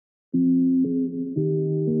Running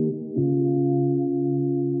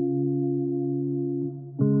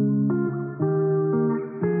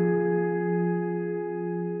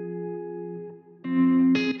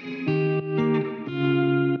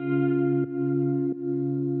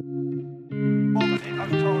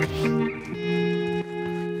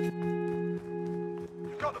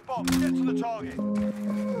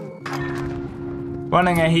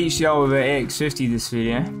a HCL with an AX50 this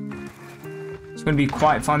video. It's going to be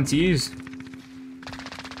quite fun to use.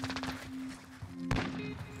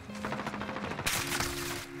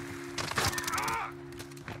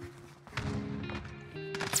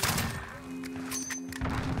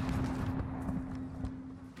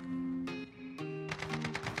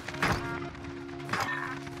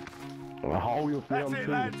 That's it,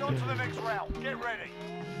 lads. On to the next round. Get ready.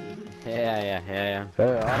 Yeah.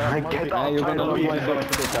 Get up. You're gonna lose my book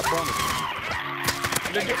for this, I promise.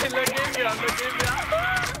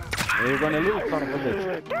 You're gonna lose, son of a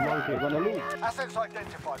bitch. You're gonna lose. Assets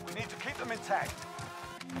identified. We need to keep them intact.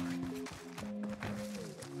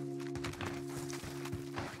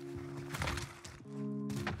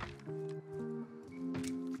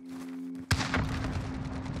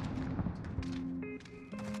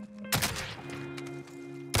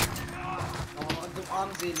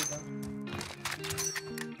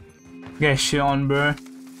 Get shit on, bro.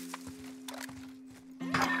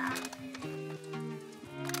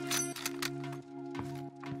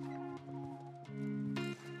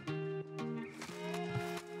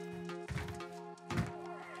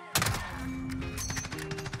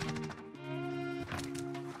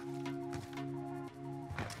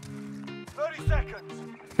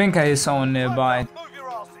 I think I hear someone nearby.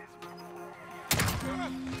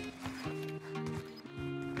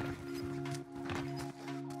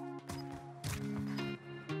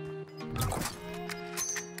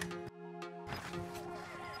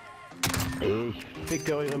 Ich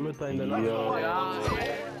ficke eure Mütter in der Landschaft.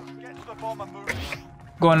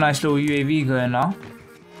 Got a nice little UAV going now.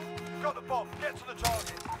 Got the bomb. Get to the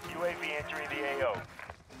target. UAV entering the AO.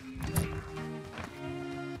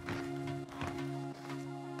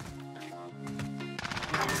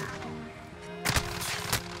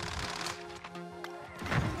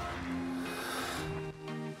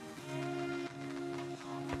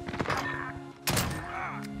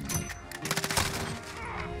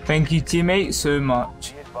 Thank you, teammate, so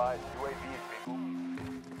much.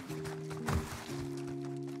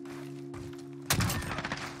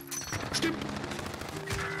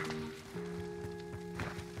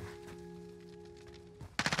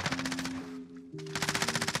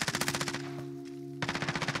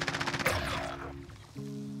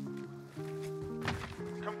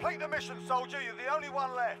 Complete the mission, soldier. You're the only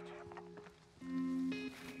one left.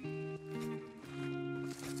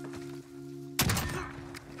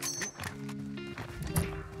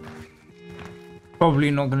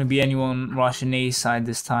 Probably not going to be anyone rushing A side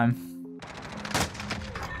this time.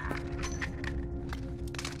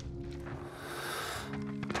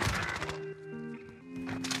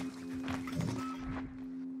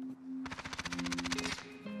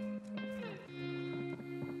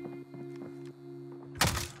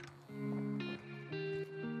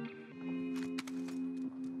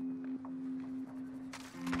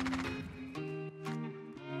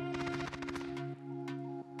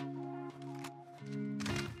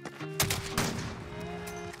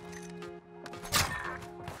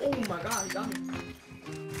 Oh my god, he got me.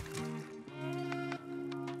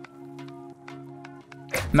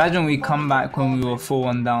 Imagine we come back when we were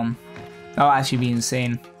 4-1 down. That would actually be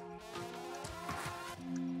insane.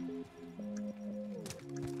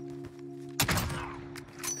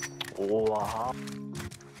 Wow.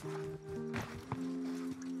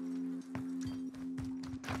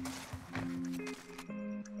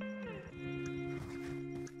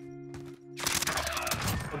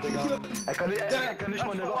 Er kann nicht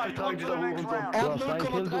mal eine Waffe tragen, dieser Hurensohn. Du hast einen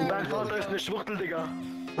Kill, du. Dein Vater ist eine Schwuchtel, Digga.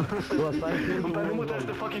 Du hast einen Kill, und deine Mutter ist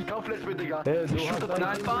eine fucking Kauflesbe, Digga. Dein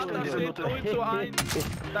Vater steht 0:1.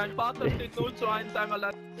 Dein Vater steht 0:1 einmal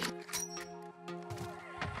lang.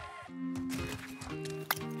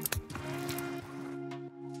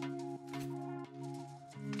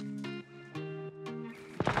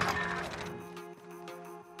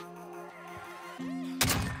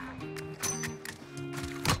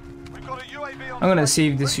 I'm gonna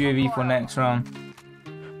save this UAV for next round.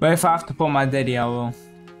 But if I have to put my daddy, I will.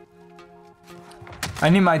 I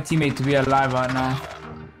need my teammate to be alive right now.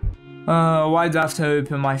 Why do I have to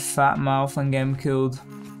open my fat mouth and get him killed?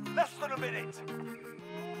 Less than a minute.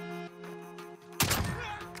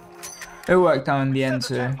 It worked out in the end,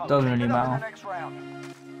 so it doesn't really matter.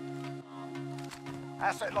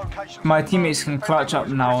 Asset location. My teammates can clutch up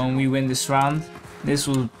now and we win this round. This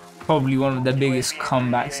was probably one of the biggest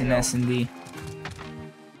comebacks in S&D.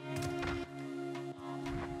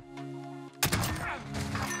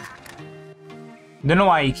 Don't know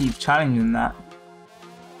why he keeps challenging that.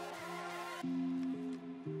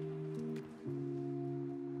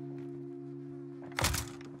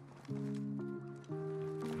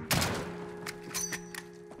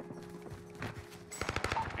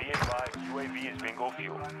 Be advised, UAV is bingo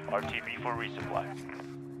fuel. RTB for resupply.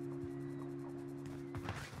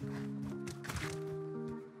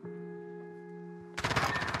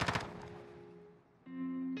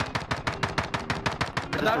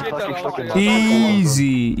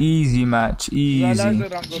 Easy match, easy.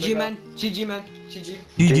 GG man, GG man, GG.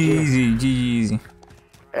 GG easy, GG easy.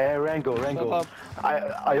 Rango.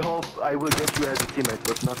 I hope I will get you as a teammate,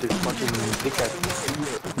 but not this fucking dickhead.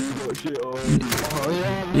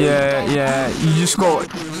 Yeah, you just got,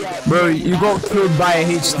 bro, you got killed by a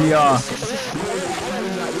HDR.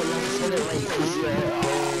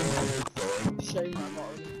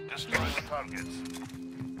 Destroy the targets.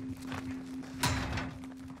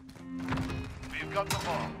 We've got the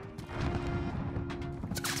bomb.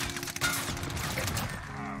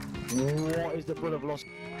 What is the point of loss?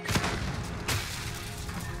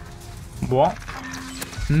 What?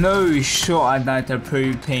 No shot I died to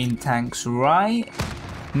propane tanks, right?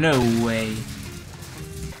 No way.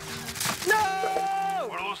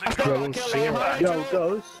 We're losing. Yo,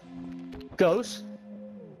 Ghost.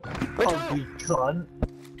 Ugly cunt.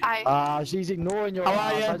 Hi. She's ignoring your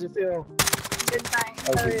ass. How do you feel? Good, thanks.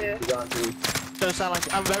 How are you? Don't sound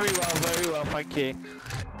like I'm very well, thank you.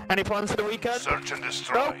 Any plans for the weekend? Search and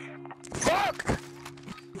destroy. Fuck!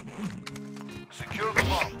 Secure the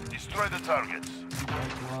bomb. Destroy the targets.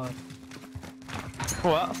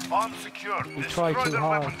 What? Bomb secured. tried Destroy too their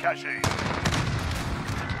hard. weapon cache.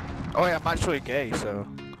 Oh yeah, I'm actually gay, so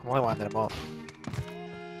I'm only winding him up.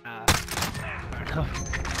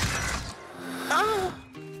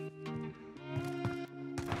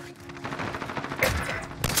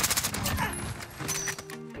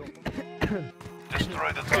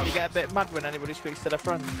 Destroy the You targets. get a bit mad when anybody speaks to their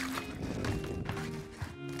friend.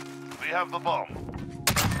 We have the bomb.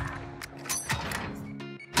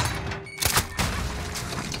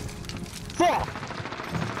 Fuck!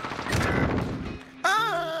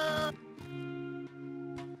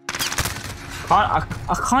 I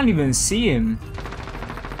can't even see him.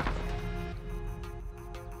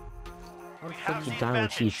 We have the die with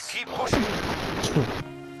advantage. cheats? Keep pushing.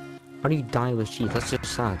 How do you die with cheats? That's just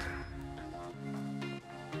sad.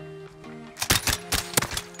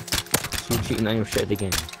 So you're cheating on your shit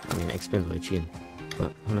again. I mean, explain by cheating.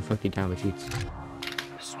 But how the fuck do you die with cheats?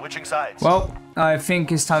 Switching sides. Well, I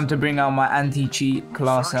think it's time to bring out my anti-cheat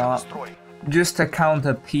class Search and out. destroy. Just to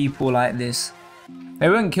counter people like this. They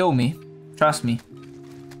won't kill me. Trust me.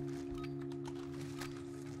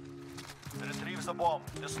 Retrieve the bomb.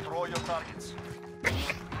 Destroy your targets. We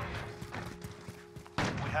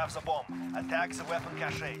have the bomb. Attack the weapon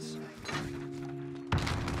caches.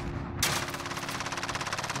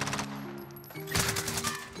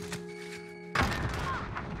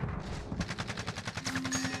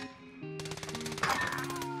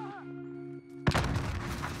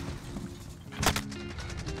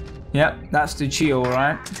 Yep, that's the cheat,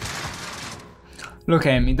 alright. Look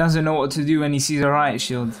at him, he doesn't know what to do when he sees a riot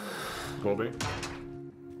shield. Kobe.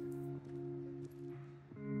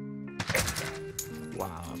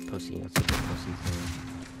 Wow, pussy. That's a good pussy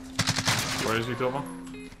thing. Where is he, Tova?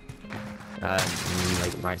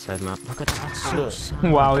 Like right side map. Look at that. That's so sad.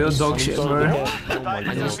 Wow, you're dog shit, bro.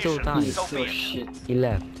 And he still died. He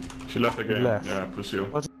left. She left the game. Left. Yeah, pussy.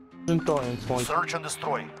 Search and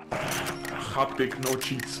destroy. Hot pick, no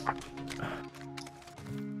cheats.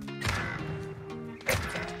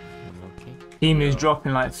 Okay. Team is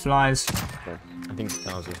dropping like flies. I think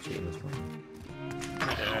Stars was cheating as well.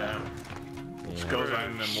 Yeah. Skills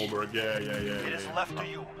and Moberg. Yeah. It is left to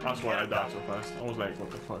you. That's why I died so fast. I was like,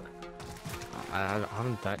 what the fuck? I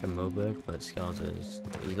haven't died to Moberg, but Scars is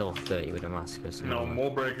he's level 30 with a mask. No,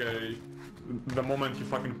 Moberg, the moment he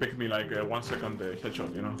fucking picked me like 1 second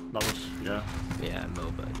headshot, you know? That was, yeah. Yeah,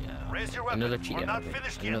 Moberg, yeah. Raise your weapon. Another cheat. We're not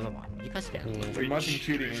finished yet. Another one. You guys get it. Imagine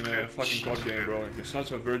cheating in a fucking COD game, bro. You're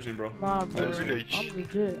such a virgin, bro. Nah, bro. Honestly. I'm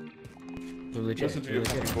legit. You're legit. Listen to your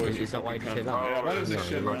fucking voice. Is that why you say that? Yeah, what is this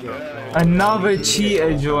shit, man? Another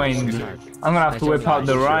cheater joined. I'm gonna have to whip out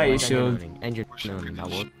the riot shield. Engine owning, that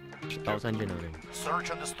was engine owning. Search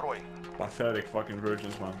and destroy. Pathetic fucking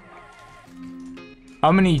virgins, man.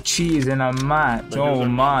 How many cheaters in a match? Oh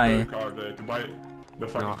my. To buy the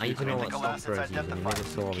fucking No, I even know what Critical stop assets version is and you never identified.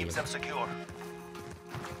 saw me. Keep them secure.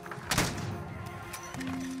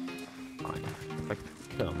 like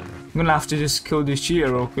kill him. I'm gonna have to just kill this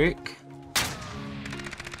cheater real quick.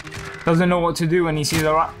 Doesn't know what to do when he sees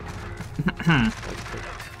a rat.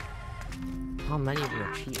 How many of you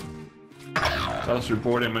are cheating? Just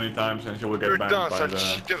report him many times and she will get banned by the...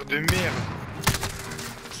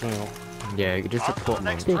 Yeah, you just report him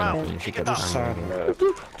and you should get banned.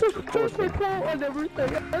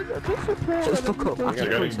 Just fuck up.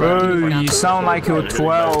 Bro, you sound like you're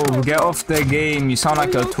 12. Get off the game. You sound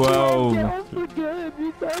like you're 12.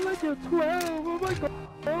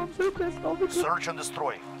 Search and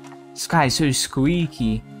destroy. This guy's so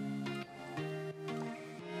squeaky.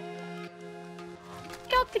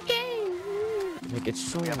 Got the game. Like it's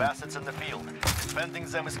so. We have assets in the field. Defending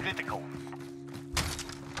them is critical.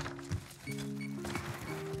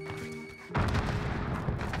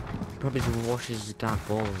 Probably washes his damn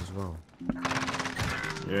balls as well.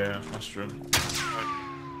 Yeah, that's true.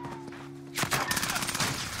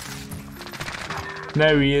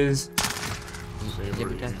 There he is.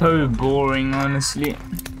 So boring, honestly.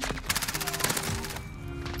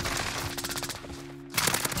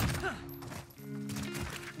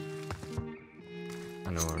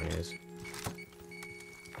 I know where he is.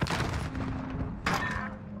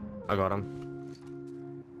 I got him.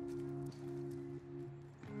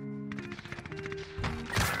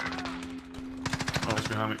 Oh, he's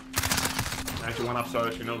behind me. Actually, one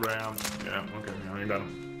upstairs, you know where I am. Yeah, okay, yeah, you got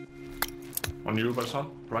him. On you, Barson,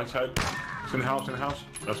 right side. It's in the house,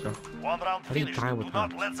 Let's go. One round How do you finished. die Do with not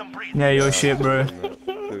that? let them breathe. Yeah, your shit, bro.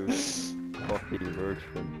 Fucking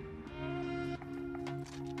virgin.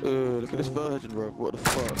 Look at this virgin, bro. What the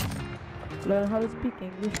fuck? Learn how to speak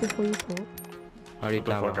English before you talk. How do you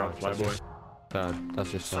die with out, that? flyboy.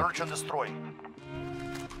 That's just sad. Search and destroy.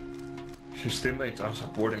 His teammates are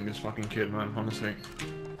supporting this fucking kid, man, honestly.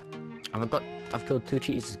 I've killed 2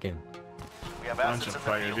 cheaters this game. We have Bunch assets of in the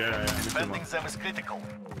fires, field. yeah, Defending them is critical.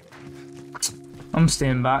 I'm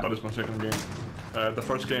staying back. That is my second game. The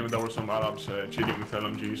first game there were some Arabs cheating with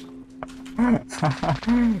LMGs.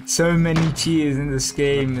 So many cheaters in this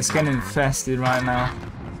game. It's getting infested right now. I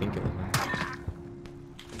think it was him.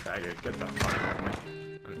 Faggot, get that fuck off me.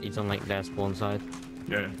 And he's on like their spawn side.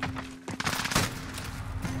 Yeah.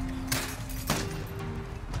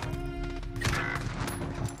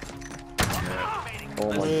 Oh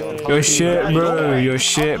my god. Your shit, bro. Your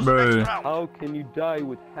shit, bro. How can you die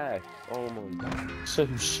with hacks? Oh my god. So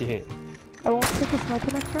shit. I want to take a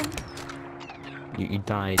sniper next round. You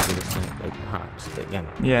died with a sniper, like perhaps, but again.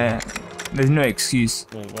 Yeah. There's no excuse.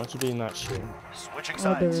 Why don't you be in that shit? Switching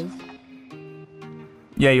Oh, there sides. is.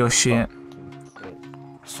 Yeah, your shit.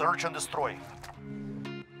 Search and destroy.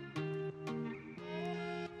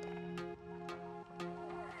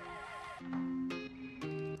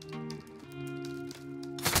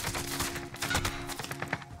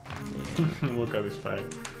 Look at this fag.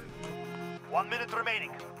 1 minute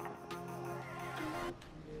remaining.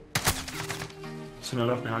 It's in the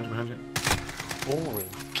left behind you. Boring.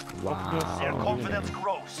 Wow. Their confidence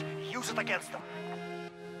grows. Use it against them.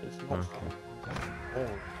 It's not Okay.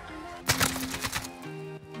 boring.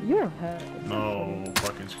 You're hurt. No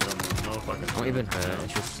fucking skill, no fucking skill. Not even hurt,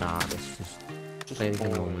 it's just sad, it's just play the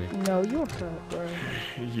game normally. No, you're hurt, bro.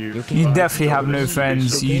 You You definitely have no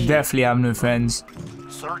friends. You definitely have no friends.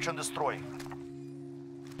 Search and destroy.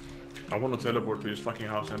 I want to teleport to his fucking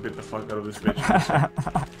house and beat the fuck out of this bitch.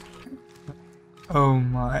 Oh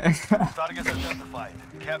my. Targets identified.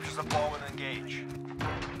 Capture the bomb and engage.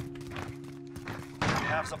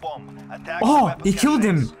 Have the bomb. Attack. Oh, he killed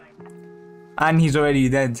him. And he's already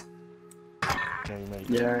dead.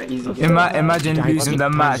 Yeah, easy. Imagine losing the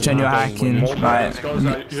match and you're hacking. Like,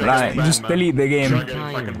 just delete the game.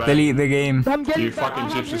 Delete the game. You fucking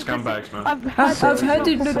gypsy scumbags, man. I've heard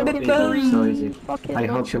it. So easy. I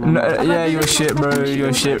hope you Yeah, you're shit, bro.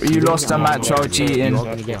 You're shit. You lost a match while cheating.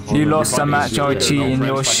 You lost a match while cheating.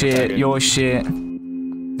 You're shit. You're shit.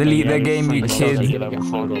 Delete the game, you kid.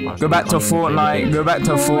 Go back to Fortnite. Go back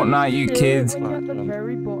to Fortnite, you kid. At the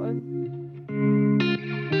very bottom.